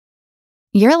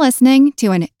You're listening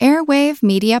to an Airwave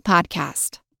Media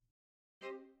Podcast.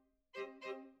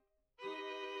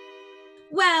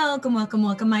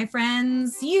 Welcome, my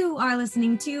friends. You are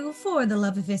listening to For the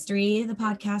Love of History, the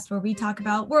podcast where we talk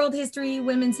about world history,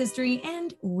 women's history,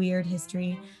 and weird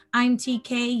history. I'm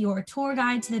TK, your tour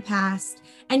guide to the past,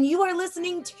 and you are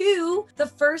listening to the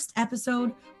first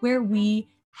episode where we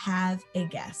have a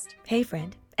guest. Hey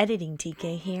friend, Editing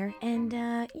TK here, and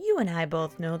you and I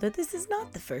both know that this is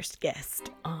not the first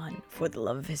guest on For the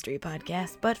Love of History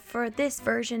podcast, but for this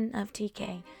version of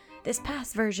TK, this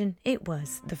past version, it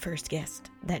was the first guest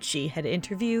that she had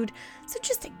interviewed, so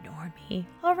just ignore me,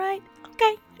 alright?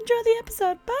 Okay, enjoy the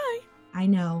episode, bye! I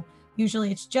know,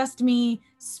 usually it's just me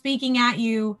speaking at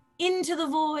you into the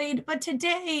void, but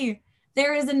today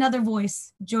there is another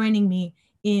voice joining me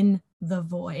in the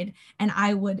void, and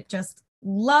I would just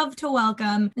love to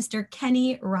welcome Mr.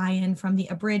 Kenny Ryan from the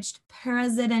Abridged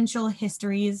Presidential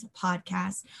Histories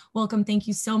podcast. Welcome. Thank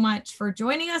you so much for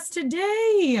joining us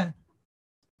today.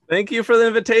 Thank you for the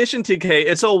invitation, TK.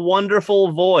 It's a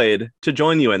wonderful void to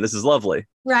join you in. This is lovely.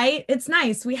 Right? It's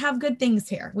nice. We have good things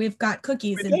here. We've got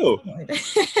cookies. We do.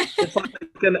 It's like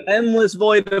an endless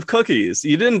void of cookies.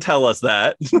 You didn't tell us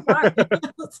that.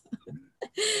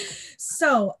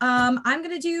 So I'm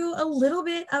going to do a little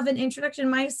bit of an introduction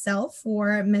myself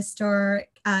for Mr.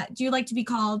 Do you like to be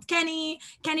called Kenny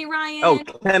Ryan? Oh,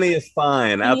 Kenny is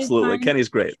fine. Absolutely. Kenny's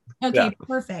great. Okay, yeah.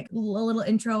 Perfect. A little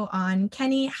intro on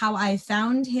Kenny, how I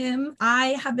found him. I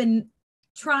have been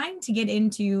trying to get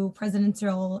into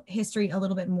presidential history a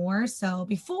little bit more. So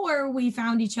before we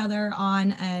found each other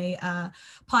on a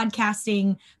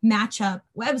podcasting matchup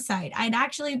website, I'd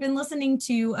actually been listening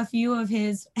to a few of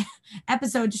his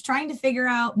episodes, trying to figure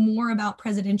out more about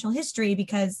presidential history,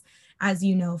 because as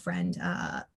you know, friend,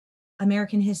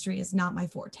 American history is not my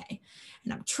forte,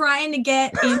 and I'm trying to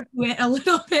get into it a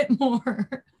little bit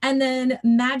more. And then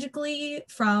magically,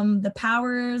 from the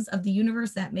powers of the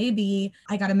universe that may be,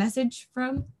 I got a message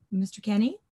from Mr.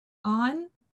 Kenny on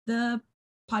the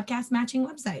podcast matching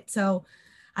website. So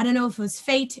I don't know if it was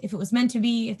fate, if it was meant to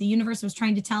be, if the universe was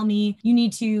trying to tell me you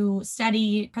need to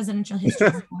study presidential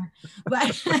history more,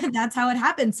 but that's how it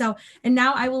happened. So, and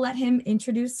now I will let him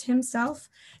introduce himself.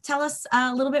 Tell us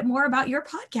a little bit more about your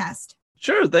podcast.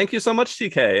 Sure. Thank you so much,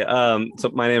 TK. So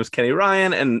my name is Kenny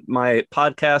Ryan, and my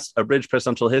podcast, Abridged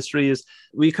Presidential Histories,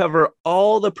 we cover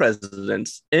all the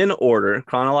presidents in order,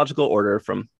 chronological order,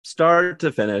 from start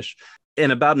to finish, in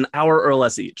about an hour or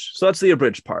less each. So that's the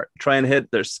abridged part. Try and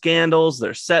hit their scandals,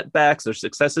 their setbacks, their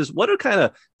successes. What are kind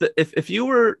of, if you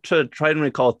were to try and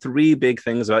recall three big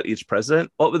things about each president,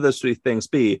 what would those three things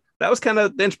be? That was kind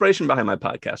of the inspiration behind my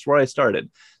podcast, where I started.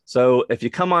 So if you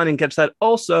come on and catch that,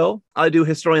 also, I do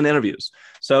historian interviews.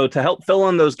 So to help fill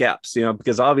in those gaps,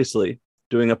 because obviously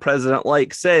doing a president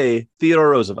like, say, Theodore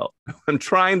Roosevelt, I'm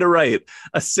trying to write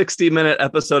a 60-minute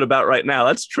episode about right now.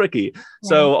 That's tricky. Right.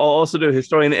 So I'll also do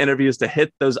historian interviews to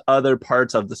hit those other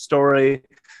parts of the story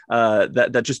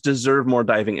that just deserve more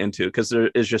diving into, because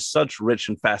there is just such rich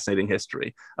and fascinating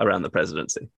history around the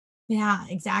presidency. Yeah,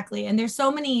 exactly. And there's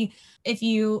so many, if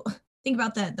you think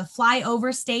about the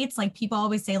flyover states, like people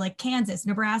always say, like Kansas,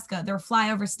 Nebraska, they're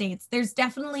flyover states. There's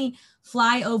definitely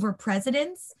flyover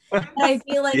presidents that I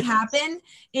feel like yes. happen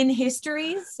in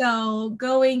history. So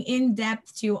going in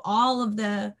depth to all of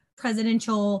the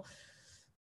presidential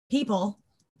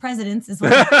presidents is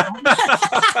what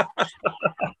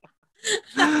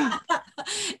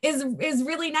is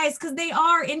really nice, because they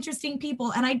are interesting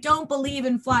people, and I don't believe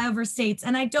in flyover states,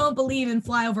 and I don't believe in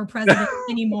flyover presidents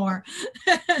anymore.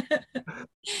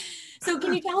 So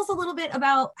can you tell us a little bit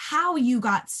about how you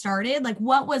got started? Like,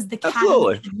 what was the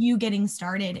catalyst of you getting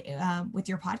started with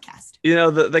your podcast?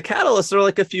 The catalysts are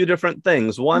like a few different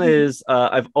things. One is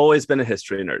I've always been a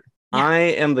history nerd. Yeah. I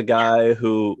am the guy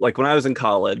who, like, when I was in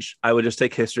college, I would just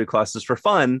take history classes for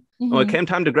fun. And when it came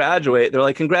time to graduate, they're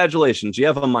like, congratulations, you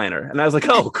have a minor. And I was like,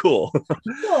 oh, cool.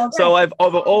 Cool. So I've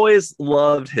always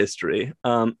loved history.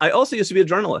 I also used to be a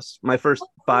journalist. My first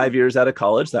 5 years out of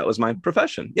college, that was my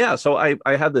profession. Yeah. So I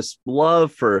had this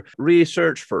love for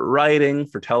research, for writing,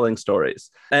 for telling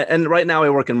stories. And right now I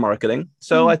work in marketing.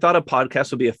 So I thought a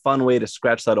podcast would be a fun way to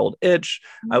scratch that old itch.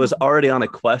 I was already on a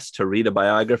quest to read a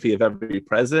biography of every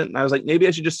president. I was like, maybe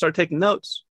I should just start taking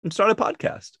notes and start a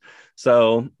podcast.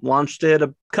 So launched it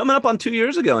coming up on 2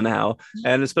 years ago now.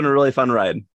 And it's been a really fun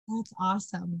ride. That's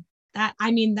awesome.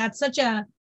 That's such a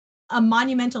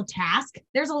monumental task.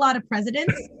 There's a lot of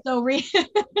presidents. So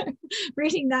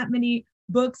reading that many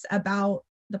books about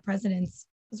the presidents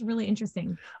It's really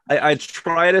interesting. I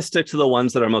try to stick to the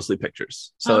ones that are mostly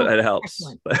pictures, so it helps.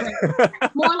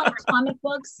 More like comic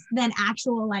books than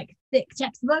actual like thick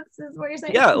textbooks is what you're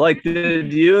saying? Yeah, like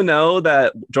did you know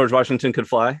that George Washington could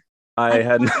fly? I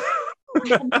had no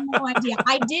idea.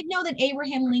 I did know that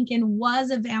Abraham Lincoln was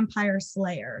a vampire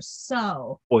slayer.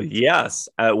 So well, yes,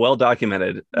 well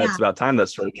documented. Yeah. It's about time that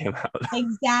story came out.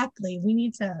 Exactly. We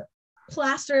need to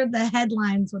plaster the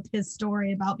headlines with his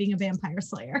story about being a vampire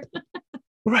slayer.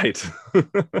 Right.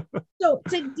 So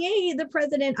today, the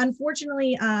president,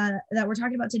 unfortunately, that we're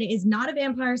talking about today is not a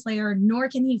vampire slayer, nor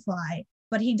can he fly,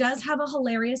 but he does have a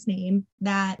hilarious name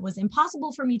that was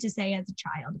impossible for me to say as a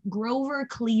child, Grover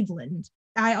Cleveland.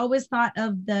 I always thought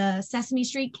of the Sesame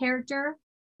Street character,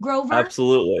 Grover.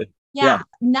 Absolutely. Yeah,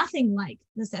 nothing like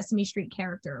the Sesame Street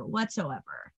character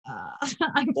whatsoever.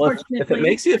 Unfortunately. Well, if it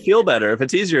makes you feel better, if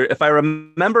it's easier, if I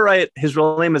remember right, his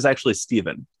real name is actually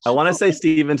Stephen. I want to say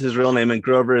Stephen's his real name and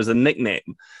Grover is a nickname.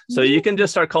 So you can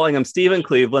just start calling him Stephen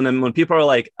Cleveland. And when people are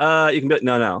like, you can be like,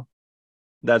 no,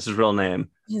 that's his real name.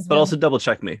 But also double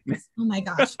check me. Oh my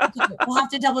gosh. Okay, we'll have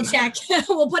to double check.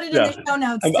 We'll put it in the show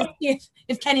notes to see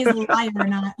if Kenny's a liar or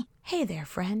not. Hey there,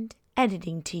 friend.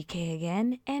 Editing TK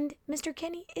again, and Mr.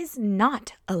 Kenny is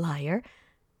not a liar.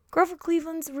 Grover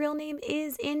Cleveland's real name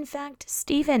is, in fact,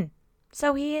 Stephen.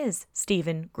 So he is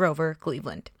Stephen Grover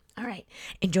Cleveland. All right,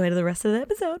 enjoy the rest of the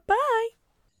episode. Bye.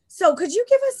 So could you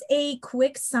give us a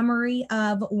quick summary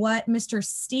of what Mr.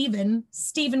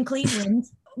 Stephen Cleveland,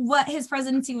 what his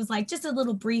presidency was like? Just a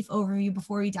little brief overview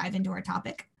before we dive into our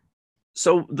topic.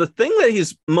 So the thing that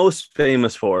he's most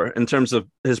famous for in terms of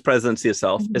his presidency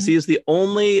itself is he's the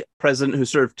only president who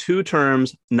served 2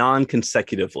 terms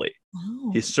non-consecutively.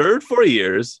 Oh. He served 4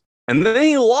 years and then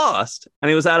he lost and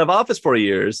he was out of office 4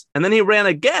 years and then he ran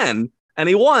again and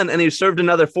he won and he served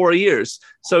another 4 years.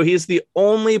 So he's the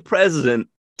only president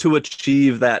to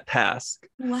achieve that task.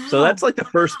 Wow. So that's like the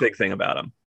first big thing about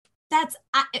him.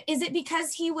 Is it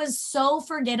because he was so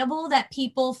forgettable that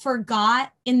people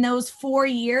forgot in those 4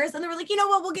 years and they were like, you know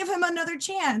what, we'll give him another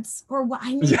chance? Or what?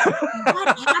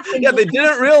 What happened? Yeah, they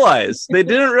didn't realize.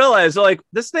 They're like,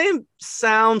 this name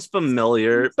sounds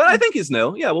familiar, but I think he's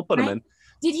new. Yeah, we'll put him in.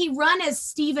 Did he run as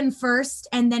Stephen first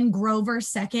and then Grover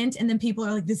second? And then people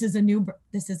are like, this is a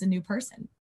new person.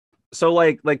 So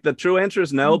like the true answer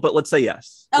is no, but let's say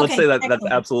yes. Okay, let's say that's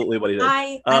absolutely what he did.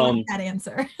 I like that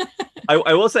answer.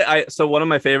 I will say so one of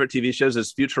my favorite TV shows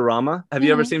is Futurama. Have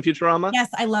you ever seen Futurama? Yes,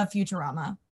 I love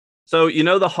Futurama. So you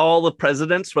know the Hall of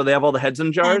Presidents where they have all the heads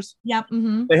in jars? Yep.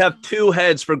 Mm-hmm. They have 2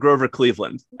 heads for Grover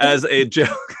Cleveland as a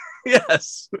joke.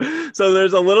 Yes. So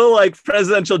there's a little like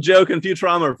presidential joke in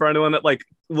Futurama for anyone that like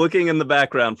looking in the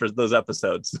background for those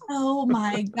episodes. Oh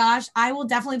my gosh. I will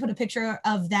definitely put a picture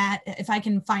of that if I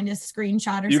can find a screenshot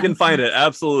or something. You can find it.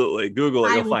 Absolutely. Google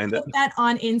it. You'll find it. I will put that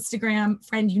on Instagram.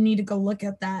 Friend, you need to go look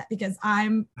at that because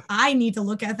I need to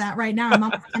look at that right now. I'm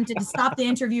almost tempted to stop the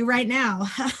interview right now.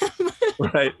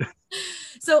 Right.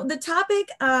 So the topic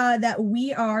that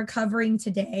we are covering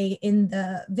today in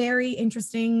the very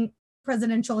interesting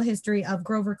presidential history of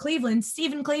Grover Cleveland,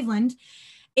 Stephen Cleveland,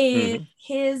 is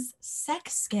his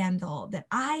sex scandal that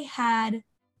I had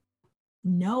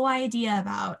no idea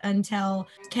about until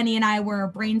Kenny and I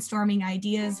were brainstorming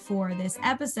ideas for this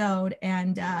episode,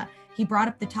 and he brought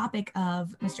up the topic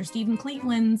of Mr. Stephen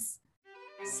Cleveland's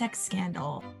sex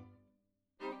scandal.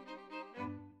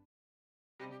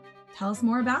 Tell us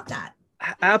more about that.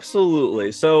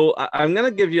 Absolutely. So I'm going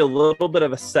to give you a little bit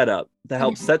of a setup to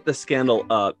help set the scandal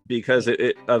up because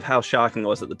of how shocking it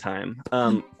was at the time.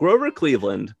 Grover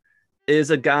Cleveland is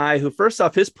a guy who, first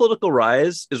off, his political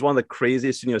rise is one of the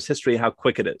craziest in U.S. history, how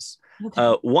quick it is.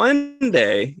 Okay. One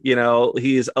day,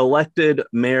 he's elected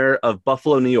mayor of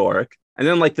Buffalo, New York. And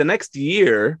then like the next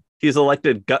year, he's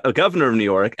elected governor of New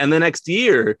York. And the next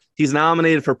year, he's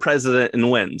nominated for president and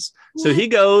wins. So he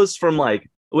goes from like,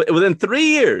 within 3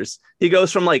 years, he goes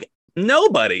from like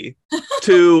nobody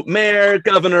to mayor,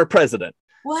 governor, president.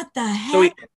 What the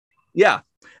heck? Yeah.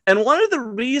 And one of the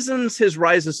reasons his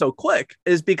rise is so quick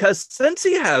is because since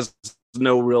he has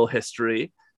no real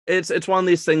history, it's one of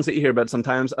these things that you hear about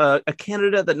sometimes, a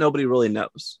candidate that nobody really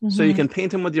knows. So you can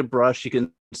paint him with your brush. You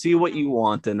can see what you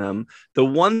want in him. The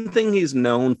one thing he's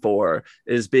known for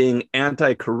is being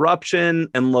anti-corruption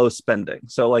and low spending.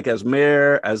 So like as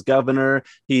mayor, as governor,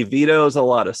 he vetoes a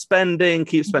lot of spending,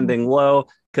 keeps spending low,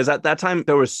 because at that time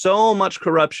there was so much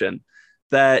corruption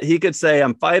that he could say,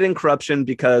 I'm fighting corruption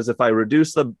because if I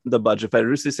reduce the budget, if I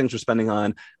reduce these things we're spending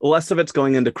on, less of it's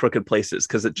going into crooked places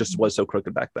because it just was so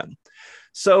crooked back then.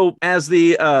 So as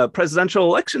the presidential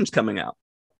election's coming out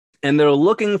and they're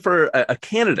looking for a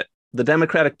candidate the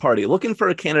Democratic Party, looking for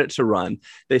a candidate to run.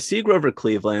 They see Grover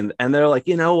Cleveland and they're like,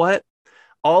 you know what?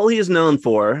 All he's known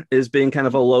for is being kind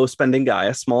of a low spending guy,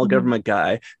 a small government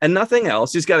guy, and nothing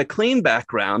else. He's got a clean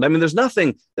background. I mean,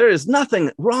 there is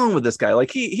nothing wrong with this guy. Like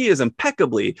he is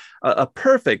impeccably a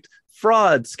perfect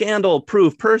fraud, scandal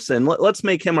proof person. Let's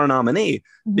make him our nominee,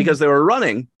 because they were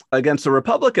running against a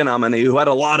Republican nominee who had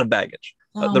a lot of baggage.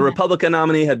 The Republican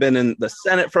nominee had been in the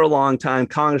Senate for a long time,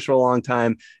 Congress for a long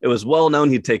time. It was well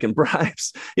known he'd taken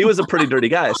bribes. He was a pretty dirty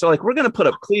guy. So like, we're going to put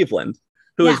up Cleveland,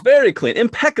 who is very clean,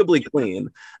 impeccably clean,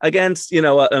 against,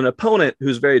 an opponent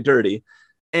who's very dirty.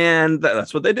 And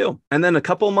that's what they do. And then a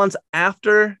couple months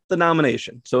after the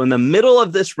nomination, so in the middle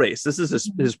of this race, this is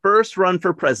his first run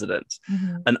for president,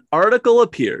 an article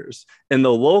appears in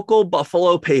the local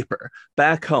Buffalo paper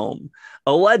back home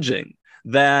alleging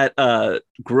that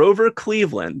Grover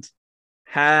Cleveland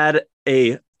had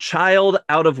a child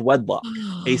out of wedlock,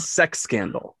 a sex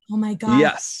scandal. Oh my God.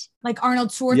 Yes. Like Arnold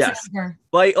Schwarzenegger.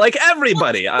 Yes. Like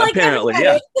everybody, apparently.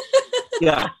 Everybody.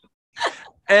 Yeah.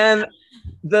 And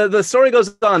the story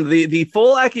goes on. The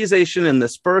full accusation in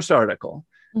this first article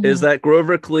is that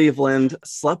Grover Cleveland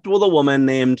slept with a woman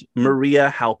named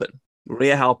Maria Halpin.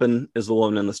 Maria Halpin is the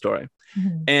woman in the story.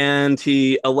 And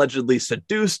he allegedly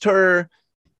seduced her,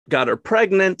 got her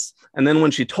pregnant, and then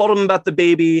when she told him about the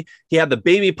baby, he had the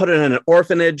baby put in an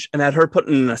orphanage and had her put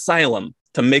in an asylum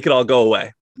to make it all go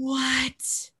away.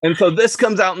 What? And so this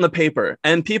comes out in the paper,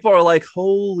 and people are like,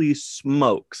 holy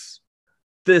smokes,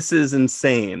 this is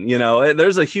insane.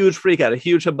 There's a huge freak out, a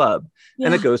huge hubbub,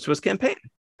 and it goes to his campaign.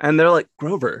 And they're like,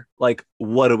 Grover, like,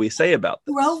 what do we say about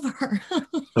this? Grover.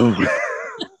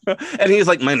 And he's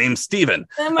like, my name's Steven.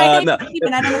 My name's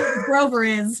Steven. I don't know who Grover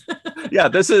is. Yeah,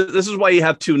 this is why you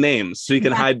have two names, so you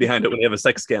can hide behind it when you have a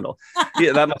sex scandal.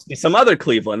 Yeah, that must be some other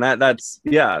Cleveland. That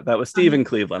was Steven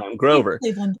Cleveland. I'm Grover.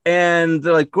 Cleveland. And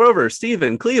they're like, Grover,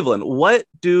 Steven, Cleveland, what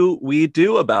do we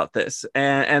do about this?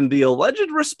 And the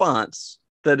alleged response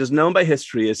that is known by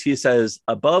history is he says,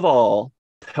 above all,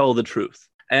 tell the truth.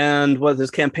 And what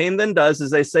his campaign then does is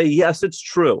they say, yes, it's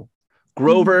true.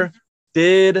 Grover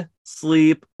did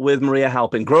sleep with Maria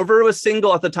Halpin. Grover was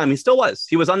single at the time. He still was.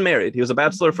 He was unmarried. He was a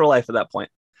bachelor for life at that point.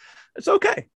 It's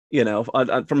okay,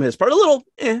 from his part, a little,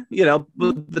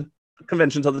 the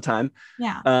conventions of the time.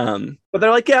 Yeah. But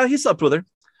they're like, yeah, he slept with her.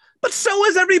 But so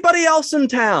was everybody else in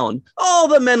town. All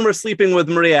the men were sleeping with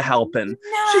Maria Halpin.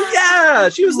 No.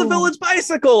 She was the village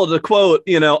bicycle, to quote,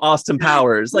 Austin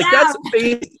Powers. Like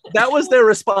that was their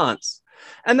response.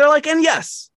 And they're like, and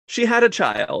yes, she had a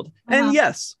child. And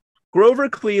yes, Grover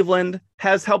Cleveland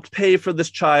has helped pay for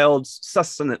this child's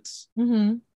sustenance.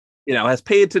 Has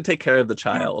paid to take care of the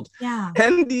child. Yeah.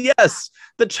 And yes,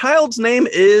 the child's name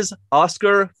is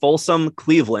Oscar Folsom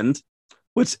Cleveland,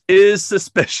 which is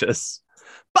suspicious.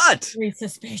 But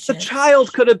the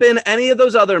child could have been any of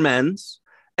those other men's.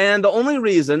 And the only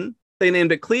reason they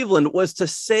named it Cleveland was to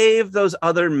save those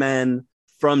other men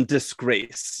from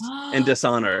disgrace and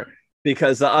dishonor,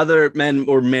 because the other men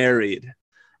were married.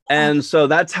 And so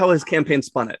that's how his campaign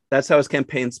spun it.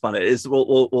 Is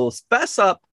we'll fess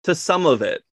up to some of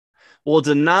it. We'll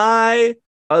deny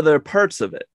other parts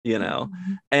of it,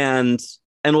 and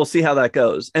we'll see how that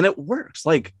goes. And it works.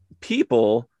 Like,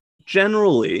 people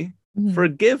generally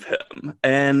forgive him,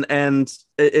 and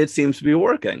it seems to be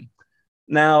working.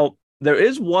 Now, there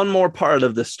is one more part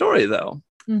of the story, though,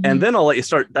 and then I'll let you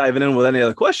start diving in with any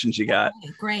other questions you got.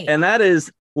 Okay, great. And that is,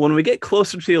 when we get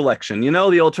closer to the election,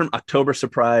 the old term October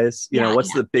surprise,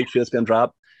 what's the big shoe that's going to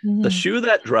drop? The shoe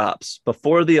that drops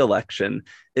before the election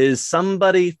is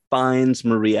somebody finds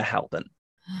Maria Halpin.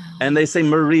 And they say,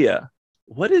 Maria,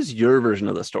 what is your version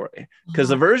of the story? Because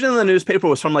the version of the newspaper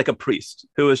was from like a priest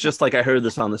who was just like, I heard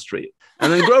this on the street.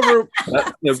 And then Grover,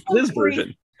 his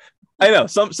version. I know,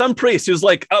 some priest who's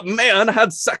like, a man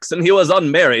had sex and he was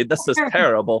unmarried. This is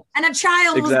terrible. And a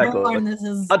child was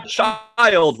born. A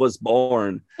child was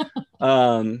born.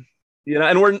 And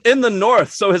we're in the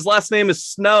north, so his last name is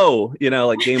Snow,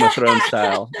 like Game of Thrones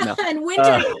style. No. And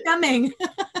winter is coming.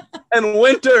 And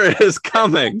winter is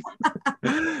coming.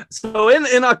 So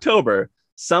in October,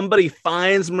 somebody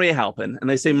finds Maria Halpin and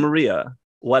they say, Maria,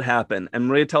 what happened? And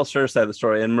Maria tells her side of the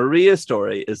story. And Maria's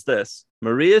story is this.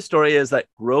 Maria's story is that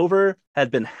Grover had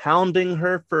been hounding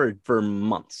her for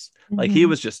months. Like, he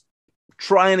was just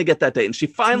trying to get that date. And she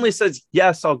finally says,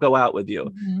 yes, I'll go out with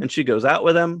you. And she goes out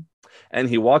with him, and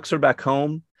he walks her back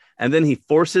home. And then he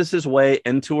forces his way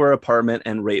into her apartment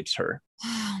and rapes her.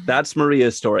 That's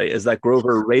Maria's story, is that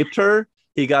Grover raped her.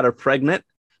 He got her pregnant.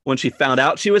 When she found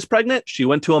out she was pregnant, she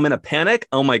went to him in a panic.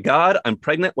 Oh my God, I'm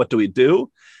pregnant. What do we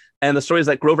do? And the story is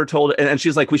that Grover told her, and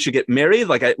she's like, we should get married.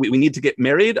 Like, we need to get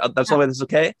married. That's all. That's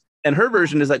okay. And her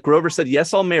version is that Grover said,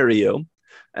 yes, I'll marry you.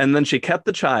 And then she kept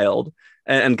the child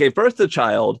and gave birth to the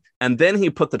child. And then he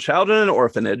put the child in an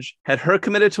orphanage, had her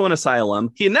committed to an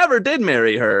asylum. He never did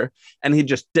marry her, and he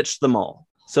just ditched them all.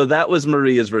 So that was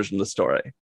Maria's version of the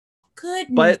story.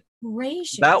 Goodness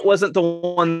gracious. That wasn't the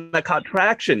one that caught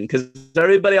traction because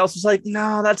everybody else was like,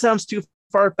 no, that sounds too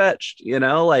far-fetched.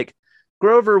 Like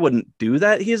Grover wouldn't do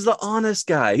that. He's the honest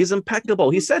guy. He's impeccable.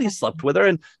 He said he slept with her.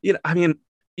 And,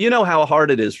 you know how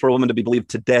hard it is for a woman to be believed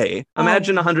today.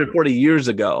 Imagine 140 years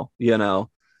ago, No,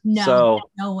 So,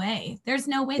 no way. There's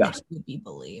no way that she would be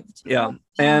believed. Yeah.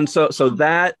 And so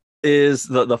that is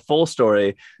the full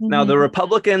story. Now, the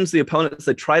Republicans, the opponents,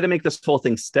 they try to make this whole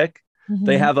thing stick.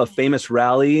 They have a famous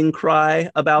rallying cry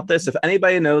about this. If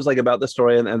anybody knows about the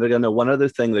story and they're going to know one other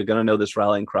thing, they're going to know this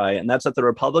rallying cry. And that's that the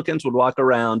Republicans would walk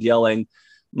around yelling,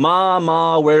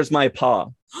 Ma, where's my pa?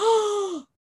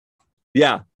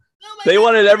 Yeah. They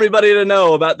wanted everybody to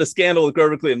know about the scandal with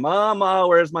Grover Cleveland. Ma,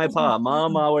 where's my pa?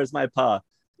 Ma, where's my pa?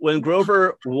 When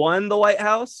Grover won the White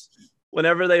House,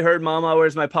 whenever they heard Mama,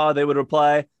 where's my pa? They would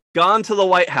reply, gone to the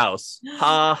White House.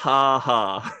 Ha, ha,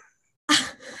 ha.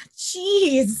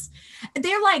 Jeez.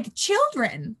 They're like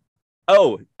children.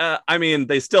 Oh,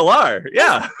 they still are.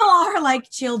 Yeah. They still are like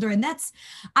children.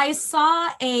 I saw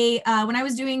when I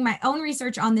was doing my own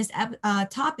research on this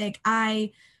topic,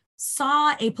 I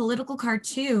saw a political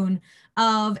cartoon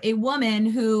of a woman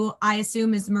who I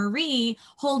assume is Marie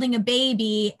holding a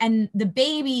baby, and the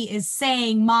baby is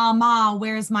saying, Ma,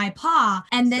 where's my pa?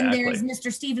 And then there's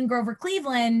Mr. Stephen Grover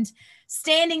Cleveland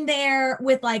standing there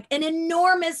with like an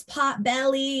enormous pot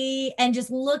belly and just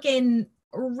looking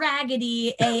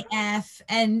raggedy AF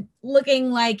and looking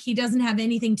like he doesn't have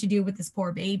anything to do with this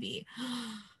poor baby.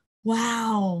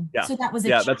 Wow. Yeah. So that was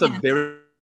that's a very,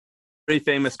 very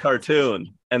famous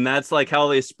cartoon. And that's like how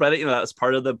they spread it. That was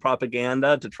part of the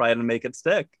propaganda to try to make it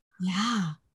stick. Yeah.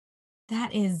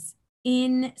 That is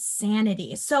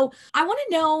insanity. So I want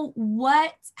to know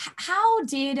how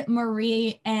did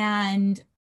Marie and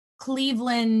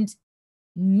Cleveland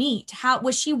meet? How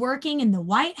was she working in the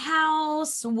White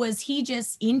House? Was he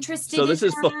just interested? So this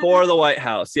is before the White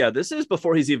House. Yeah, this is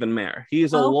before he's even mayor.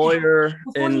 He's a lawyer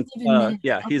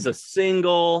he's a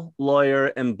single lawyer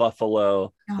in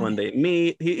Buffalo. When they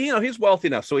meet, he's wealthy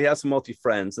enough, so he has some wealthy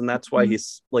friends, and that's why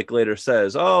he's later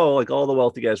says, oh, all the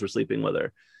wealthy guys were sleeping with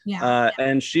her.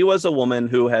 And she was a woman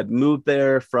who had moved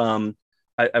there from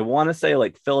I want to say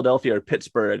Philadelphia or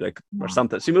Pittsburgh or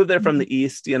something. She moved there from the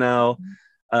East, to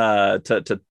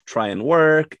try and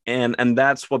work. And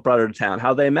that's what brought her to town.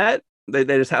 How they met, they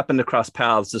just happened to cross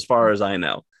paths as far as I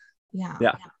know.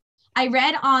 Yeah. I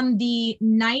read on the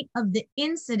night of the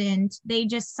incident, they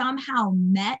just somehow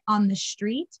met on the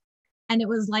street. And it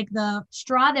was like the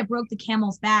straw that broke the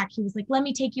camel's back. He was like, let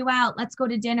me take you out. Let's go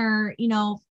to dinner,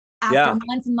 after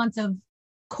months and months of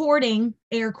courting,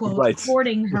 air quotes,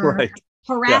 courting her,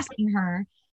 harassing her.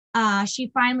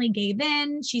 She finally gave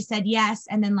in. She said yes.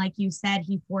 And then, like you said,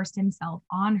 he forced himself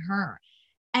on her.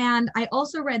 And I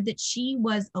also read that she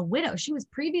was a widow. She was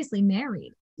previously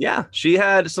married. Yeah, she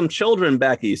had some children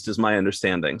back east, is my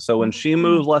understanding. So when she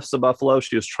left to Buffalo,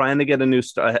 she was trying to get a new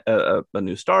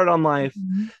start on life.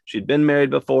 She'd been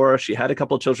married before. She had a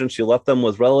couple of children. She left them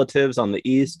with relatives on the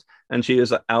east, and she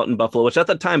was out in Buffalo, which at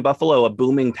the time, Buffalo, a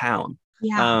booming town.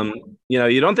 Yeah.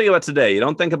 You don't think about today. You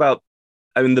don't think about,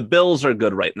 the Bills are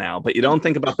good right now, but you don't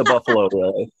think about the Buffalo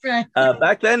really. Right.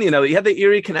 Back then, you had the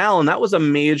Erie Canal, and that was a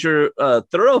major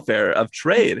thoroughfare of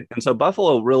trade. And so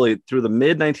Buffalo really, through the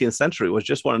mid 19th century, was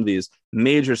just one of these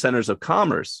major centers of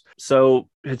commerce. So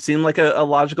it seemed like a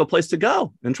logical place to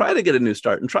go and try to get a new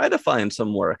start and try to find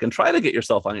some work and try to get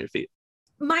yourself on your feet.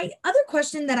 My other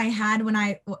question that I had when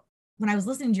I was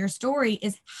listening to your story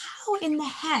is, how in the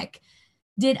heck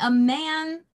did a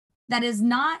man that is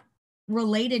not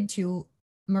related to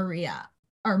Marie,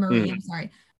 I'm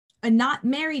sorry, not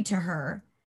married to her,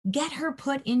 get her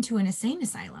put into an insane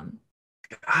asylum?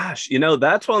 Gosh,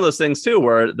 that's one of those things too,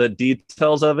 where the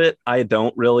details of it, I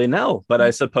don't really know, but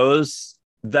I suppose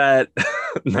that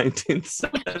 19th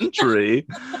century,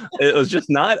 it was just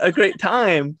not a great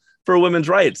time for women's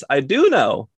rights. I do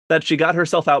know that she got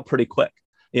herself out pretty quick,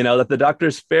 that the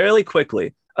doctors fairly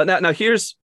quickly. Now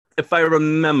here's, if I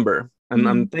remember, and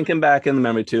I'm thinking back in the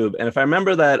memory tube, and if I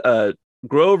remember that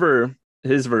Grover,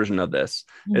 his version of this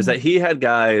is that he had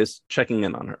guys checking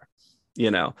in on her,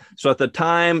 So at the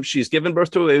time she's given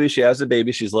birth to a baby, she has a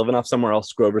baby, she's living off somewhere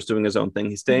else. Grover's doing his own thing.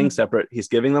 He's staying separate. He's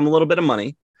giving them a little bit of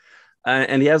money.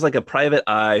 And he has like a private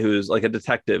eye who's like a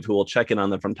detective who will check in on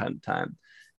them from time to time.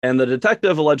 And the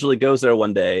detective allegedly goes there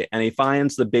one day and he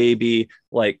finds the baby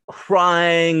like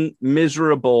crying,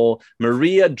 miserable,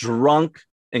 Maria drunk,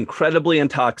 incredibly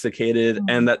intoxicated,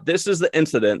 and that this is the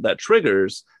incident that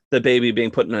triggers the baby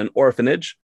being put in an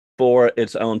orphanage for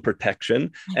its own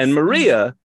protection, and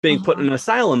Maria being put in an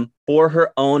asylum for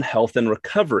her own health and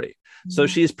recovery. So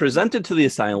she's presented to the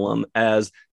asylum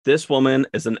as this woman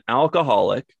is an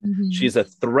alcoholic. She's a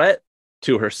threat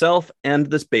to herself and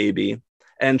this baby,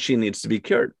 and she needs to be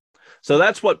cured. So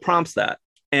that's what prompts that.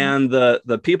 And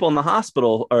the people in the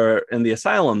hospital or in the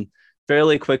asylum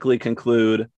fairly quickly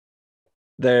conclude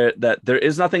that there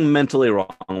is nothing mentally wrong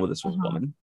with this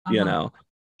woman. You know,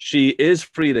 she is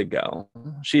free to go.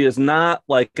 She is not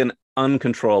like an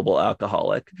uncontrollable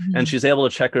alcoholic, and she's able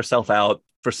to check herself out.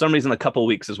 For some reason, a couple of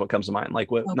weeks is what comes to mind, like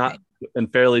not in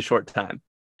fairly short time.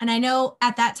 And I know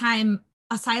at that time,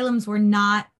 asylums were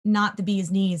not the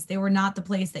bee's knees. They were not the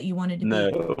place that you wanted to be.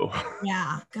 No.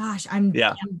 Yeah. Gosh, I'm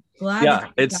glad. Yeah,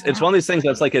 it's one of these things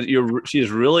that's like she's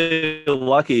really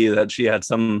lucky that she had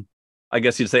some, I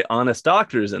guess you'd say, honest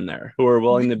doctors in there who are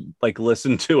willing to like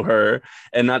listen to her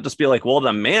and not just be like, well,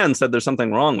 the man said there's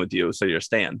something wrong with you, so you're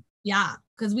staying. Yeah,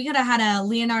 because we could have had a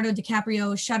Leonardo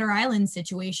DiCaprio Shutter Island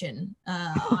situation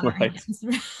on our hands.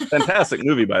 Fantastic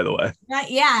movie, by the way.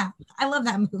 Right? Yeah, I love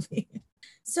that movie.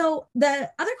 So the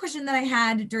other question that I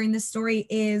had during this story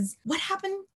is, what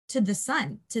happened to the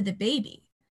son, to the baby?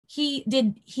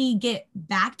 Did he get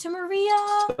back to Maria?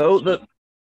 So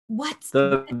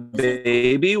the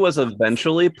baby was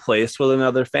eventually placed with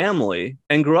another family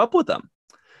and grew up with them.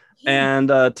 And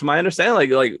to my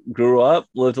understanding, like grew up,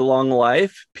 lived a long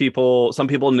life. Some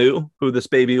people knew who this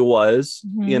baby was,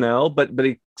 you know, but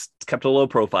he kept a low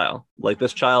profile. Like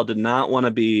this child did not want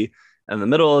to be in the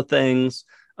middle of things.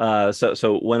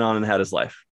 So went on and had his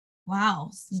life.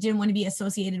 Wow. He didn't want to be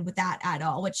associated with that at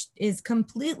all, which is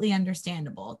completely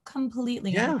understandable.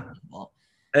 Understandable.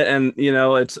 And you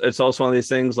know, it's also one of these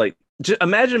things like,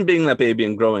 imagine being that baby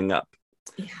and growing up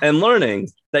and learning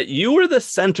that you were the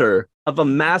center of a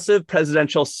massive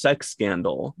presidential sex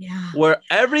scandal where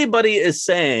everybody is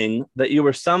saying that you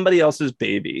were somebody else's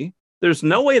baby. There's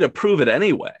no way to prove it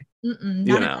anyway.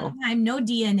 You know, no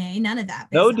DNA, none of that.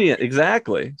 No DNA,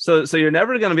 exactly. So you're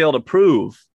never going to be able to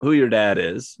prove who your dad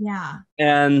is. Yeah.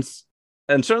 And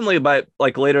certainly by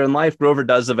like later in life, Grover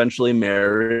does eventually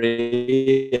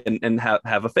marry and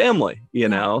have a family, you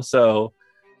know? So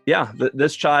yeah,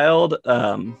 this child,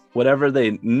 whatever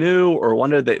they knew or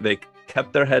wondered, they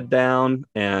kept their head down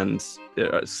and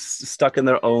stuck in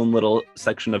their own little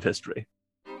section of history.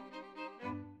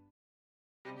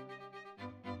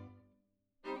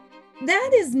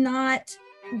 That is not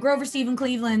Grover Stephen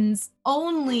Cleveland's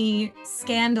only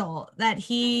scandal that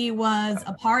he was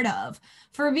a part of.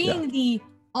 For being the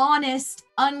honest,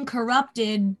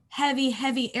 uncorrupted,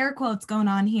 heavy air quotes going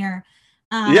on here.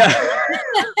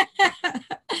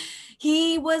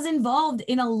 He was involved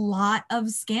in a lot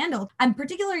of scandal. I'm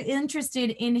particularly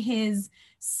interested in his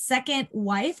second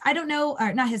wife. I don't know,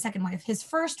 or not his second wife, his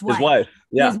first wife.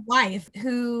 His wife,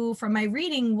 who from my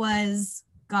reading was,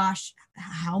 gosh,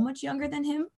 how much younger than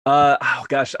him?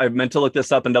 I meant to look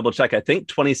this up and double check. I think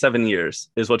 27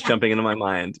 years is what's jumping into my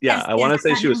mind. I want to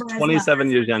say she was 27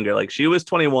 years younger. Like she was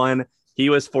 21, he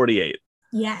was 48.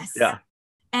 Yes. Yeah.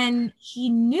 And he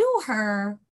knew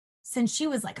her since she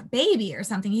was like a baby or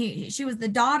something. She was the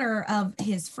daughter of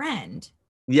his friend.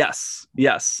 Yes.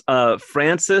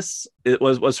 Frances, it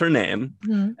was her name,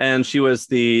 and she was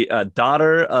the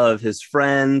daughter of his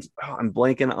friend. I'm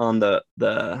blanking on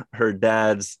her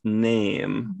dad's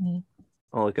name.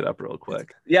 I'll look it up real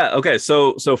quick. Yeah. Okay.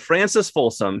 So Frances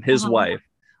Folsom, his wife,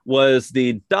 was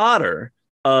the daughter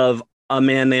of a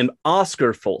man named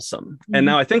Oscar Folsom. And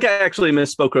now I think I actually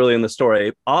misspoke earlier in the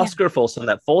story. Oscar Folsom,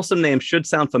 that Folsom name should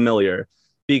sound familiar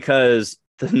because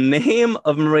the name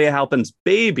of Maria Halpin's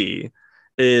baby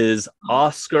is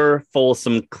Oscar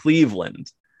Folsom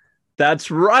Cleveland.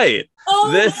 That's right.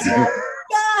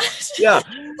 Gosh. Yeah.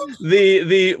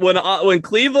 When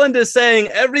Cleveland is saying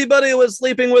everybody was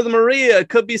sleeping with Maria,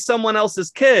 could be someone else's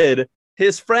kid,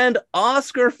 his friend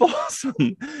Oscar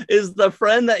Folsom is the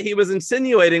friend that he was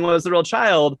insinuating was the real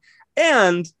child.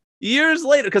 And years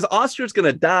later, because Oscar's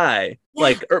going to die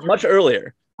much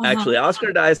earlier. Actually,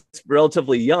 Oscar dies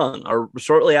relatively young or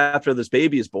shortly after this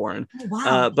baby is born.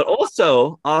 But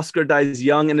also Oscar dies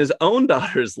young in his own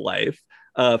daughter's life,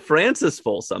 Frances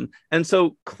Folsom. And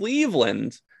so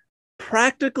Cleveland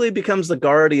practically becomes the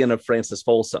guardian of Frances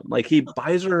Folsom. Like he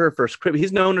buys her first crib.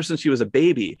 He's known her since she was a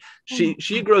baby.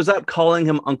 She grows up calling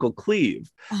him Uncle Cleve.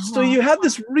 So you have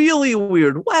this really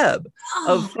weird web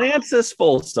of Frances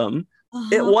Folsom.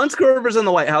 Once Grover's in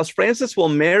the White House, Frances will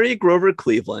marry Grover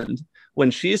Cleveland when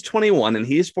she's 21 and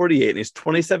he's 48 and he's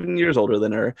 27 years older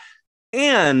than her.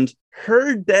 And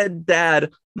her dead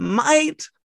dad might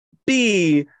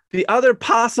be the other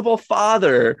possible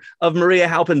father of Maria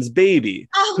Halpin's baby,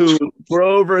 who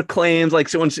Grover claims,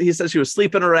 like, when he says she was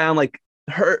sleeping around, like,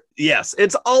 her. Yes,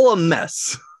 it's all a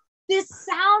mess. This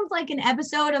sounds like an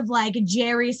episode of like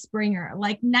Jerry Springer,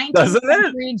 like 19th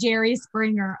century Jerry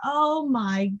Springer. Oh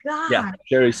my God. Yeah,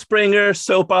 Jerry Springer,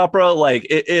 soap opera. Like,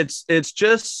 it's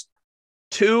just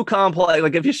too complex.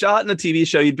 Like, if you shot in a TV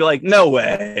show, you'd be like, no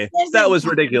way. That was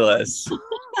ridiculous.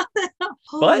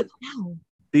 But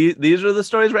these are the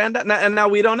stories ran down. And now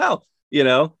we don't know,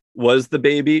 was the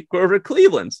baby Grover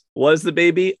Cleveland's? Was the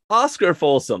baby Oscar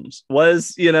Folsom's?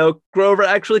 Was, Grover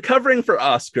actually covering for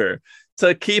Oscar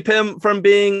to keep him from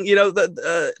being,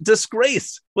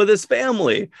 disgraced with his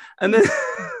family? And then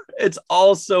it's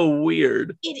all so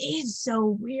weird. It is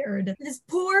so weird. This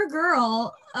poor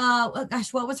girl,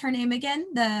 what was her name again?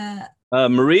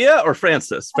 Maria or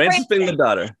Frances? Frances being the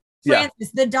daughter.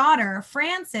 Frances, the daughter.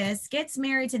 Frances gets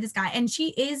married to this guy, and she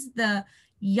is the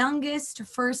youngest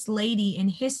first lady in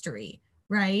history,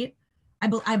 right? I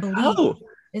believe. Oh,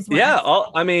 yeah.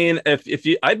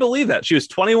 I believe that she was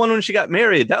 21 when she got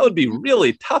married. That would be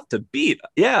really tough to beat.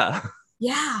 Yeah.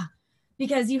 Yeah,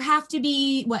 because you have to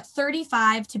be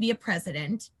 35 to be a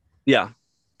president. Yeah.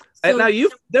 So, and now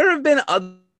there have been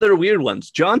other weird ones.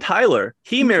 John Tyler,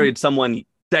 he married someone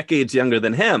decades younger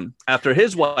than him after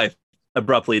his wife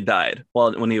abruptly died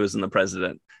when he was in the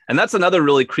president. And that's another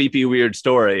really creepy, weird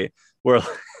story where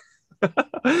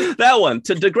that one,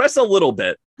 to digress a little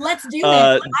bit. Let's do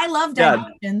this. I love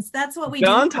digressions. That's what we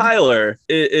John do. Tyler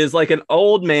is like an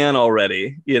old man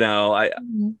already,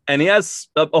 and he has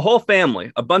a whole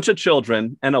family, a bunch of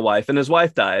children and a wife, and his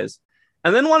wife dies.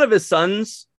 And then one of his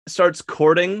sons starts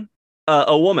courting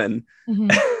a woman.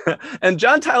 And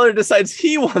John Tyler decides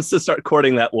he wants to start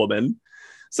courting that woman.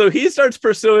 So he starts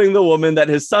pursuing the woman that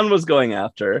his son was going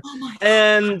after.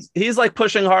 And he's like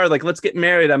pushing hard, like, let's get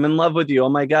married. I'm in love with you. Oh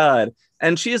my God.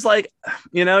 And she's like,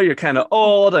 you're kind of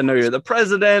old. I know you're the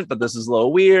president, but this is a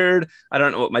little weird. I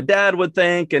don't know what my dad would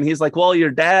think. And he's like, well,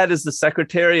 your dad is the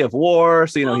Secretary of War.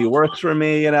 So, he works for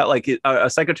me, like a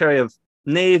Secretary of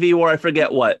Navy War. I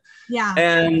forget what. Yeah.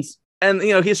 And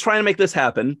he's trying to make this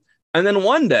happen. And then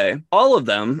one day, all of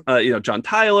them, John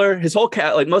Tyler, his whole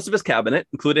most of his cabinet,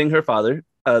 including her father,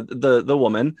 the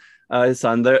woman, his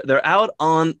son, they're out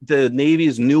on the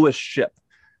Navy's newest ship,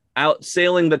 out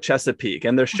sailing the Chesapeake,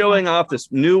 and they're showing off this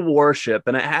new warship,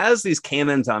 and it has these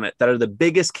cannons on it that are the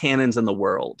biggest cannons in the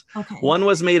world. Okay. One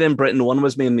was made in Britain, one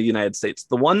was made in the United States.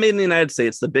 The one made in the United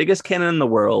States, the biggest cannon in the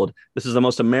world, this is the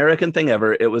most American thing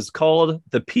ever. It was called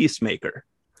the Peacemaker.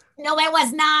 No, it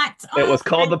was not. It was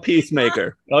called the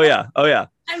Peacemaker. Oh yeah.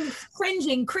 I'm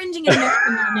cringing in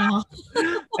American right now.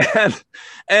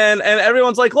 and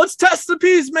everyone's like, let's test the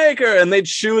Peacemaker, and they'd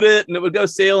shoot it, and it would go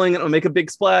sailing, and it would make a big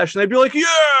splash, and they'd be like,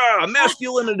 yeah,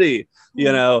 masculinity,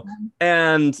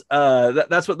 and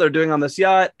that's what they're doing on this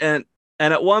yacht. And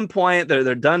at one point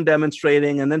they're done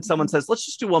demonstrating, and then someone says, let's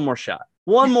just do one more shot,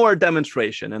 one more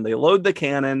demonstration, and they load the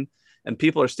cannon. And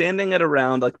people are standing it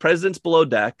around, like, president's below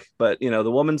deck, but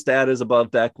the woman's dad is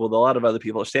above deck with a lot of other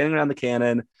people are standing around the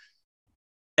cannon,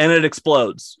 and it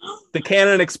explodes. The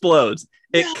cannon explodes.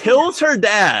 It kills her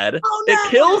dad. Oh, no.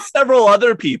 It kills several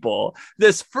other people.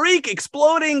 This freak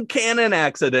exploding cannon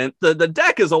accident. The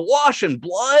deck is awash in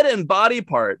blood and body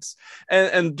parts.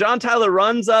 And John Tyler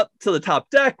runs up to the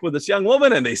top deck with this young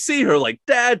woman, and they see her, like,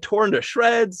 dad torn to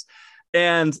shreds,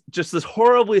 and just this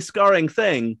horribly scarring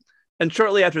thing. And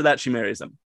shortly after that, she marries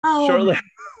him. Oh, shortly.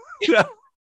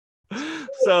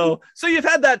 So you've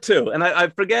had that too, and I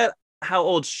forget how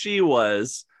old she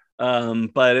was,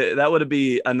 but that would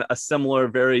be a similar,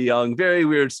 very young, very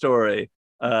weird story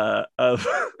of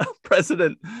a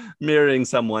president marrying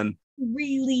someone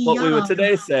really young. What we would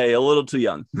today say a little too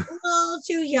young. A little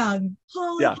too young.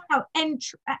 Holy cow! And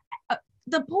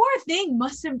the poor thing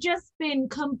must have just been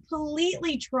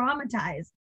completely traumatized.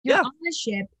 You're on the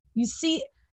ship. You see.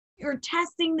 You're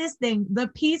testing this thing, the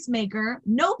Peacemaker.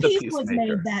 No peace was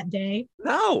made that day.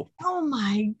 No. Oh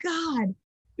my God.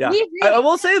 Yeah. I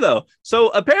will say though, so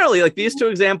apparently, like, these two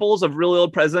examples of really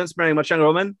old presidents marrying much younger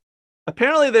women,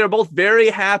 apparently they were both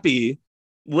very happy,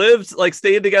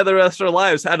 stayed together the rest of their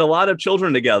lives, had a lot of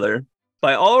children together.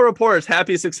 By all reports,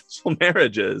 happy, successful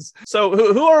marriages. So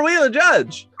who are we to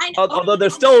judge? Although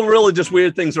there's still really just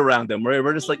weird things around them.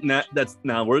 We're just like, nah,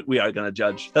 we are going to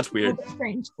judge. That's weird. A little bit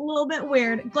strange. A little bit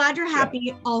weird. Glad you're happy.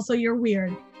 Yeah. Also, you're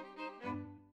weird.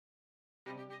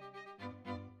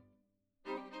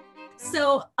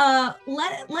 So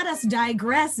let us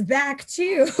digress back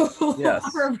to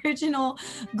our original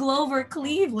Grover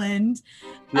Cleveland.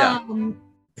 Yeah.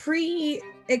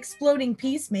 Pre-exploding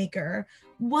Peacemaker.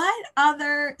 What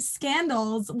other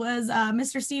scandals was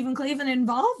Mr. Stephen Cleveland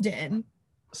involved in?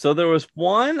 So there was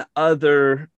one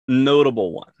other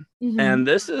notable one. Mhm. And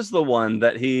this is the one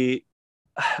that he,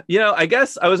 I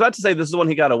guess I was about to say this is the one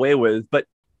he got away with, but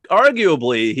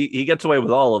arguably he gets away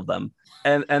with all of them.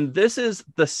 And this is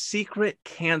the secret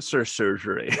cancer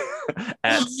surgery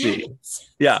at sea.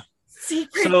 Yeah.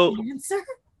 Secret cancer?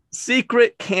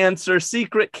 Secret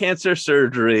cancer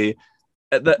surgery.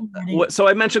 So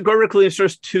I mentioned Grover Cleveland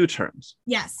serves 2 terms.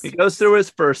 Yes. He goes through his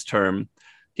first term.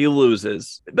 He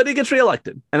loses, but he gets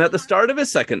reelected. And at the start of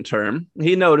his second term,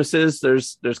 he notices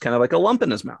there's kind of like a lump in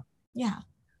his mouth. Yeah.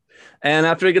 And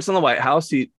after he gets in the White House,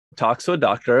 he talks to a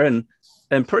doctor,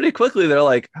 and pretty quickly they're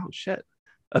like, "Oh shit!"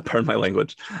 Pardon my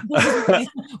language.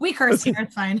 We curse here.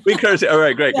 It's fine. We curse. All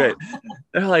right, great.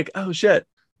 They're like, "Oh shit,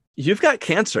 you've got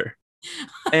cancer."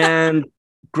 And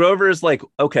Grover's like,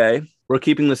 "Okay, we're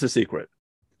keeping this a secret.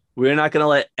 We're not going to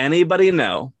let anybody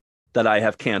know that I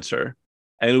have cancer.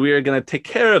 And we are going to take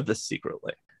care of this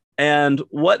secretly." And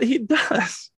what he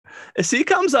does is he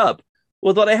comes up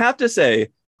with what I have to say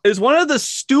is one of the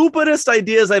stupidest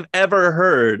ideas I've ever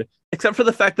heard, except for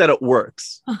the fact that it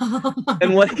works.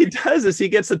 And what he does is he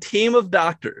gets a team of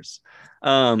doctors,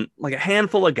 like a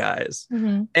handful of guys,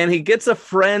 and he gets a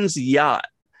friend's yacht.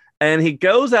 And he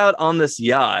goes out on this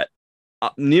yacht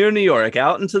near New York,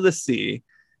 out into the sea.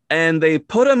 And they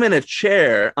put him in a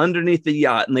chair underneath the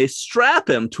yacht and they strap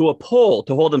him to a pole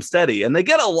to hold him steady. And they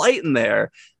get a light in there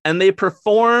and they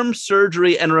perform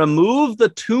surgery and remove the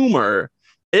tumor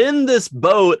in this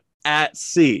boat at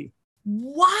sea.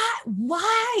 What?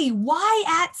 Why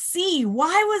at sea?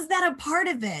 Why was that a part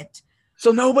of it?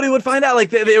 So nobody would find out. Like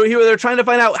they're trying to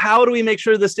find out, how do we make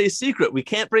sure this stays secret? We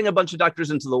can't bring a bunch of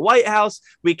doctors into the White House.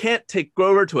 We can't take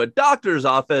Grover to a doctor's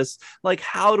office. Like,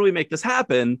 how do we make this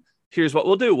happen? Here's what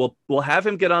we'll do. We'll have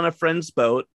him get on a friend's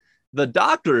boat. The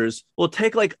doctors will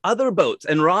take like other boats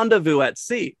and rendezvous at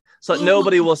sea so that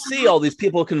nobody will see all these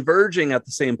people converging at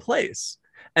the same place.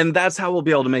 And that's how we'll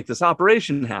be able to make this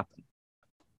operation happen.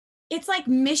 It's like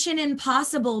Mission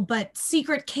Impossible, but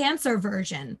secret cancer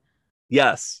version.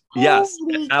 Yes,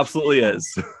 it absolutely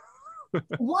is.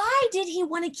 Why did he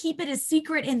want to keep it a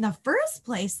secret in the first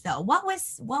place, though? What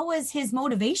was his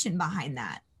motivation behind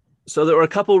that? So there were a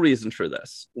couple reasons for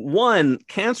this. One,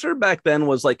 cancer back then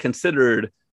was like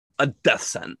considered a death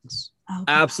sentence. Okay.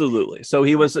 Absolutely. So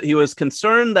he was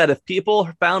concerned that if people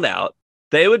found out,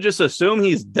 they would just assume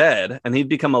he's dead and he'd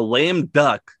become a lame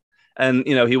duck and,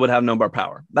 he would have no more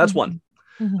power. That's one.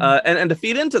 And to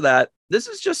feed into that, this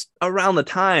is just around the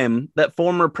time that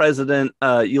former President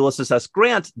Ulysses S.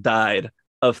 Grant died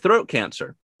of throat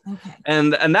cancer. Okay.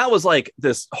 And that was like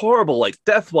this horrible like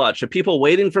death watch of people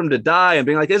waiting for him to die and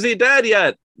being like, is he dead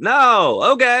yet?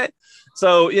 No. Okay.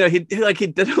 So, he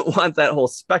didn't want that whole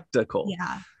spectacle.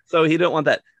 Yeah. So he didn't want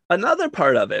that. Another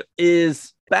part of it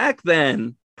is back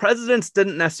then, presidents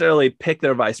didn't necessarily pick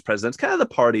their vice presidents. Kind of the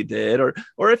party did,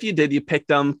 or if you did, you picked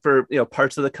them for,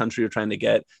 parts of the country you're trying to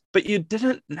get, but you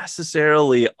didn't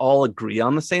necessarily all agree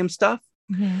on the same stuff.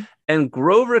 And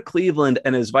Grover Cleveland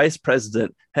and his vice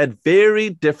president had very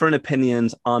different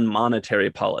opinions on monetary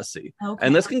policy. Okay.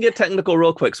 And this can get technical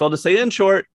real quick. So I'll just say in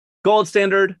short, gold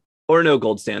standard or no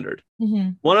gold standard.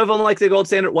 One of them liked the gold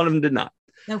standard, one of them did not.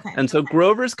 Okay. And so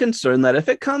Grover's concerned that if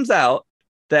it comes out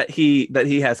that he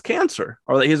has cancer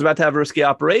or that he's about to have a risky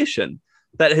operation,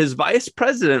 that his vice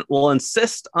president will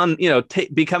insist on,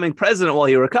 becoming president while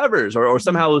he recovers or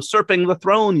somehow usurping the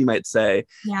throne, you might say.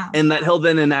 Yeah. And that he'll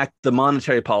then enact the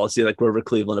monetary policy that Grover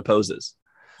Cleveland opposes.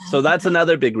 So that's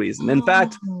another big reason. In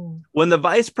fact, when the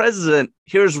vice president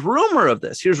hears rumor of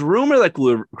this, hears rumor that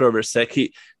Grover's sick,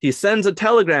 he sends a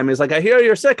telegram. He's like, I hear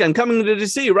you're sick. I'm coming to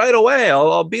DC right away.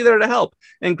 I'll be there to help.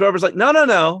 And Grover's like,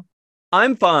 no,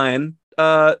 I'm fine.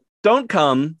 Don't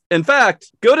come. In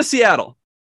fact, go to Seattle.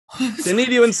 They need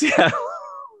you in Seattle.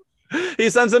 He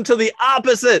sends him to the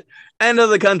opposite end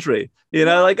of the country.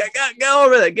 I got go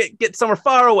over there, get somewhere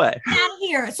far away. Not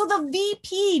here. So the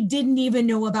VP didn't even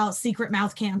know about secret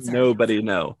mouth cancer. Nobody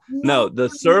know. No, the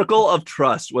circle of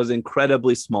trust was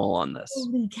incredibly small on this.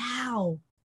 Holy cow.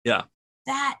 Yeah.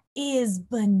 That is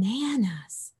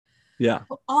bananas. Yeah.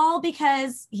 All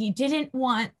because he didn't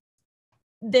want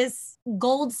this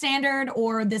gold standard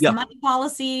or this money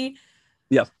policy.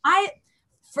 Yeah.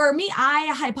 For me,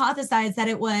 I hypothesized that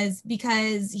it was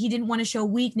because he didn't want to show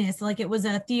weakness. Like it was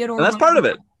a Theodore. And that's part of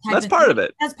it. That's part of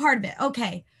it. That's part of it.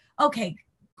 Okay.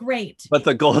 Great. But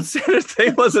the gold standard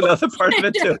thing was another part of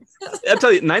it too. I'll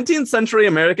tell you, 19th century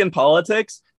American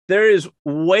politics there is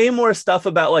way more stuff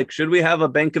about like, should we have a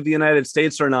Bank of the United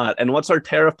States or not? And what's our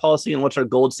tariff policy and what's our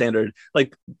gold standard?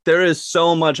 Like, there is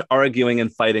so much arguing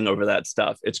and fighting over that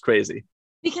stuff. It's crazy.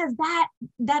 Because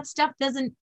that stuff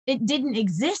didn't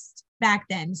exist back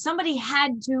then. Somebody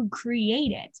had to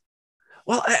create it.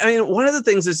 Well, I mean, one of the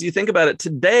things is you think about it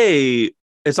today,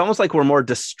 it's almost like we're more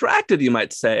distracted, you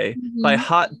might say, by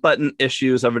hot button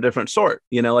issues of a different sort.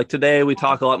 You know, like today we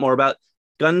talk a lot more about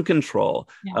gun control,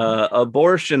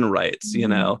 abortion rights, you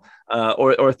know,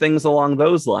 or things along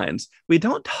those lines. We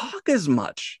don't talk as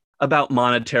much about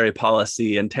monetary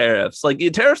policy and tariffs. Like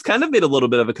tariffs kind of made a little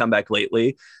bit of a comeback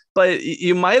lately, but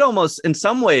you might almost, in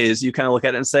some ways, you kind of look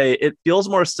at it and say it feels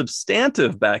more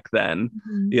substantive back then,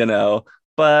 you know.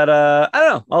 But I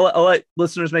don't know. I'll let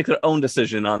listeners make their own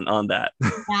decision on that.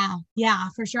 Yeah,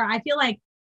 for sure. I feel like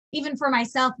even for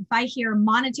myself, if I hear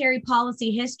monetary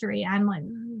policy history, I'm like,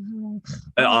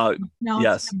 no.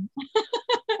 Yes.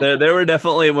 there were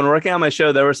definitely, when working on my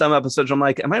show, there were some episodes where I'm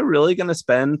like, am I really going to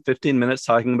spend 15 minutes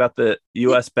talking about the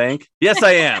U.S. Bank? Yes,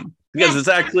 I am, because it's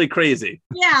actually crazy.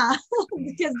 Yeah,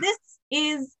 because this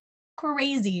is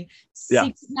crazy.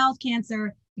 Secret mouth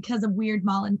cancer because of weird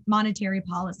monetary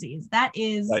policies. That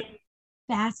is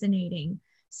fascinating.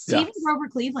 Stephen Grover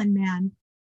Cleveland, man.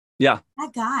 Yeah.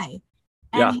 That guy.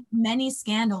 And many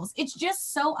scandals. It's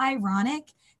just so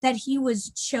ironic that he was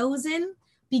chosen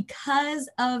because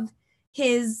of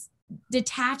his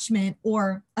detachment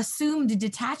or assumed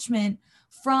detachment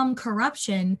from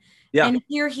corruption. Yeah. And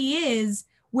here he is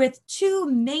with two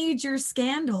major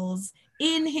scandals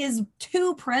in his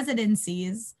two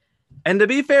presidencies. And to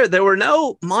be fair, there were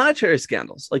no monetary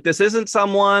scandals. Like, this isn't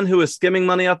someone who is skimming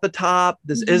money off the top.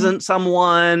 This isn't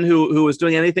someone who was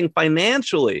doing anything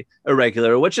financially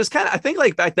irregular, which is kind of, I think,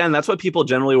 like back then, that's what people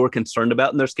generally were concerned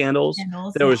about in their scandals.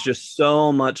 There was just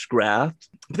so much graft.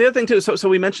 But the other thing too, so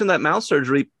we mentioned that mouth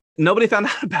surgery. Nobody found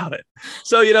out about it.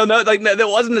 So, you know, there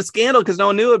wasn't a scandal because no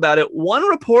one knew about it. One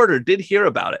reporter did hear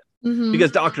about it.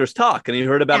 Because doctors talk, and he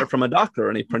heard about it from a doctor,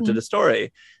 and he printed a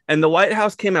story. And the White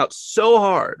House came out so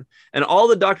hard, and all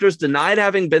the doctors denied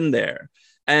having been there,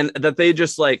 and that they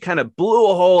just like kind of blew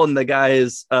a hole in the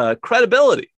guy's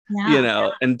credibility, you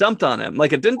know, and dumped on him.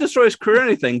 Like, it didn't destroy his career or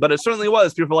anything, but it certainly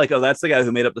was. People were like, oh, that's the guy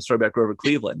who made up the story about Grover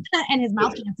Cleveland. And his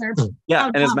mouth cancer. Yeah,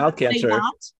 and his mouth cancer.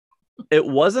 It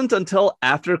wasn't until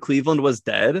after Cleveland was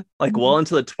dead, like well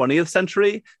into the 20th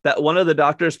century, that one of the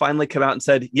doctors finally came out and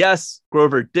said, yes,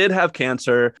 Grover did have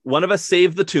cancer. One of us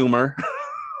saved the tumor.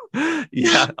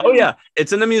 Yeah. Oh, yeah.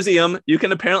 It's in a museum. You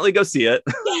can apparently go see it.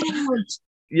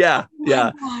 Yeah.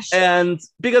 Yeah. And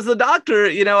because the doctor,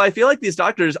 you know, I feel like these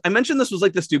doctors, I mentioned this was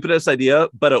like the stupidest idea,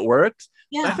 but it worked.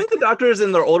 Yeah. I think the doctors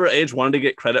in their older age wanted to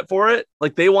get credit for it.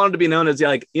 Like, they wanted to be known as,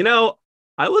 like, you know,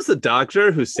 I was the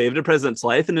doctor who saved a president's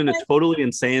life and in a totally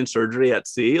insane surgery at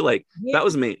sea. Like, that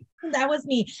was me. That was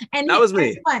me. And that was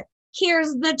me. What?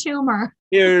 Here's the tumor.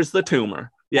 Here's the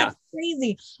tumor. Yeah. That's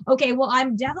crazy. Okay. Well,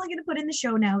 I'm definitely going to put in the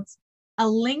show notes a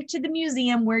link to the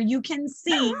museum where you can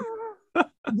see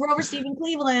Grover Stephen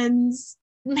Cleveland's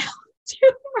mouth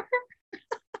tumor.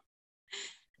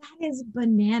 That is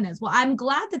bananas. Well, I'm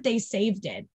glad that they saved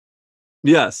it.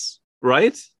 Yes.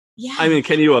 Right? Yeah. I mean,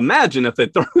 can you imagine if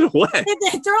they'd thrown it away?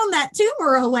 If they'd thrown that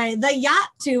tumor away, the yacht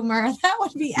tumor, that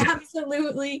would be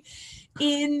absolutely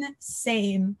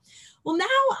insane. Well, now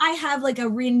I have like a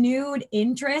renewed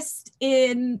interest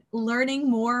in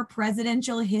learning more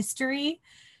presidential history,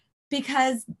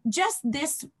 because just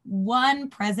this one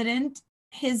president,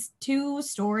 his two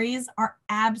stories are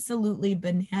absolutely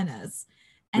bananas.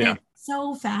 And it's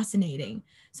so fascinating.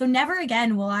 So never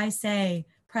again will I say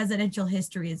presidential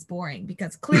history is boring,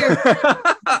 because clearly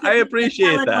I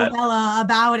appreciate that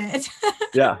about it.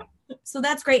 Yeah. So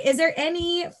that's great. Is there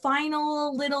any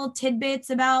final little tidbits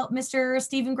about Mr.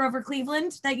 Stephen Grover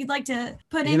Cleveland that you'd like to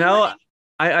put in? You know,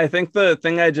 I think the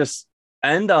thing I just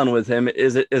end on with him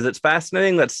is it's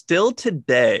fascinating that still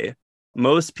today,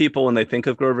 most people, when they think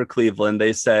of Grover Cleveland,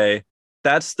 they say,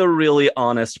 that's the really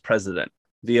honest president.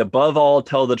 The above all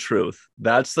tell the truth.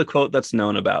 That's the quote that's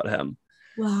known about him.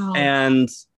 Wow. And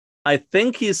I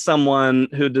think he's someone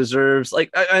who deserves,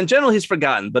 like, in general, he's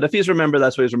forgotten, but if he's remembered,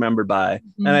 that's what he's remembered by.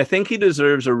 And I think he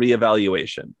deserves a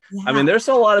reevaluation. Yeah. I mean, there's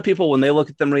still a lot of people, when they look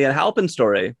at the Maria Halpin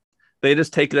story, they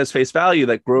just take it as face value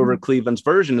that Grover Cleveland's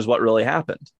version is what really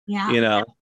happened. Yeah. You know,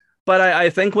 but I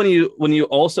think when you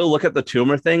also look at the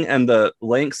tumor thing and the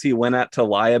lengths he went at to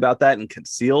lie about that and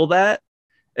conceal that,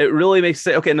 it really makes it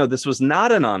say, okay, no, this was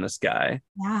not an honest guy.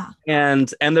 Yeah.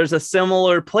 And there's a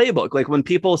similar playbook. Like, when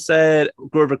people said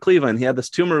Grover Cleveland, he had this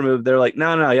tumor removed, they're like,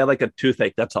 no, he had like a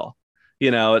toothache. That's all.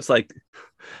 You know, it's like,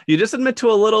 you just admit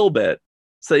to a little bit,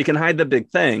 so you can hide the big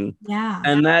thing. Yeah.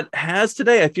 And that has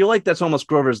today, I feel like that's almost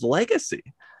Grover's legacy.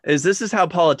 This is how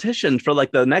politicians for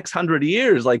like the next 100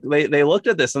 years, like they looked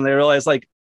at this and they realized like,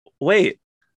 wait,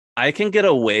 I can get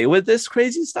away with this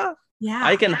crazy stuff. Yeah.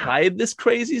 I can hide this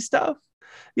crazy stuff,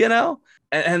 you know?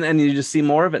 And you just see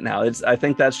more of it now. I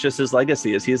think that's just his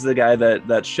legacy, is he's the guy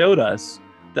that showed us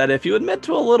that if you admit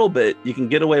to a little bit, you can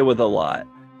get away with a lot.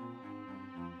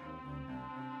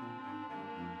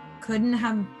 Couldn't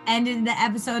have ended the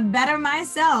episode better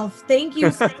myself. Thank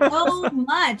you so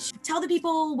much. Tell the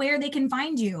people where they can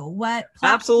find you. What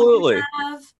Absolutely. you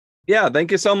have. Yeah,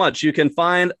 thank you so much. You can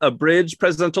find Abridged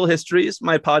Presidential Histories,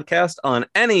 my podcast, on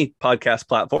any podcast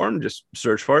platform. Just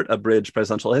search for it, Abridged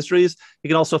Presidential Histories. You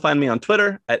can also find me on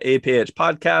Twitter at APH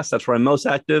Podcast. That's where I'm most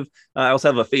active. I also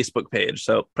have a Facebook page,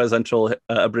 so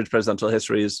Abridged Presidential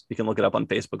Histories. You can look it up on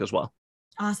Facebook as well.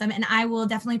 Awesome. And I will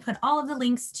definitely put all of the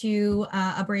links to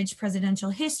Abridged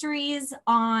Presidential Histories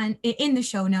in the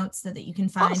show notes so that you can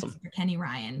find Awesome. for Kenny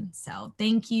Ryan. So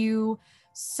thank you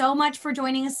so much for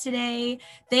joining us today.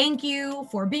 Thank you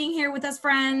for being here with us,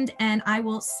 friend. And I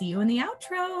will see you in the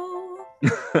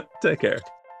outro. Take care.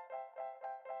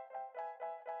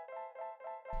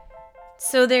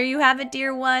 So there you have it,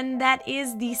 dear one. That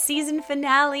is the season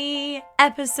finale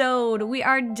episode. We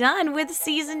are done with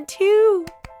season 2.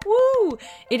 Woo!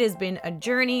 It has been a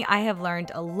journey. I have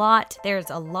learned a lot. There's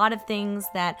a lot of things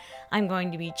that I'm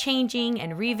going to be changing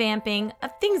and revamping.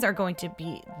 Things are going to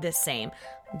be the same.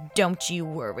 Don't you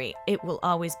worry. It will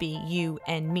always be you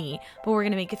and me. But we're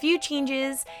going to make a few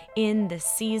changes in the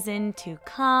season to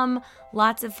come.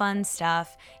 Lots of fun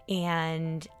stuff.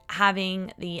 And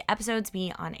having the episodes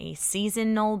be on a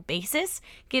seasonal basis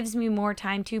gives me more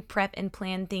time to prep and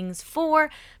plan things for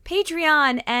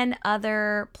Patreon and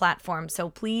other platforms. So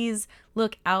please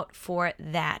look out for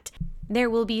that. There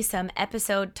will be some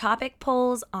episode topic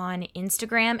polls on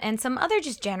Instagram and some other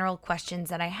just general questions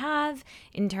that I have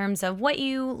in terms of what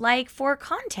you like for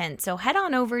content. So head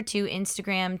on over to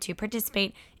Instagram to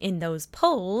participate in those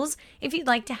polls if you'd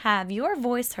like to have your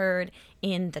voice heard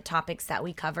in the topics that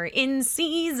we cover in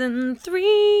season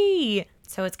 3.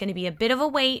 So it's going to be a bit of a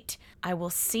wait. I will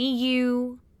see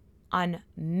you on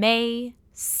May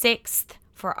 6th.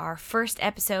 For our first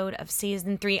episode of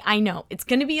season 3. I know it's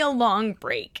going to be a long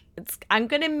break. I'm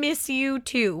going to miss you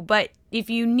too. But if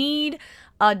you need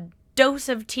a dose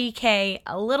of TK,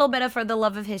 a little bit of For the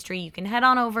Love of History, you can head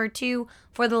on over to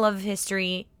For the Love of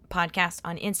History podcast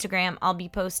on Instagram. I'll be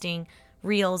posting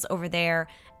reels over there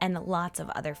and lots of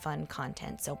other fun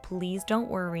content. So please don't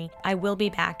worry. I will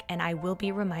be back and I will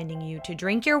be reminding you to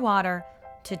drink your water,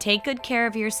 to take good care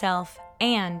of yourself,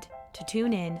 and to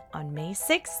tune in on May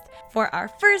 6th for our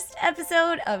first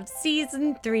episode of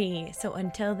season 3. So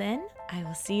until then, I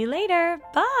will see you later.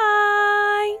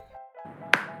 Bye!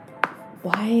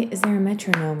 Why is there a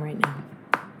metronome right now?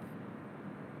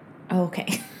 Oh,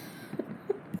 okay.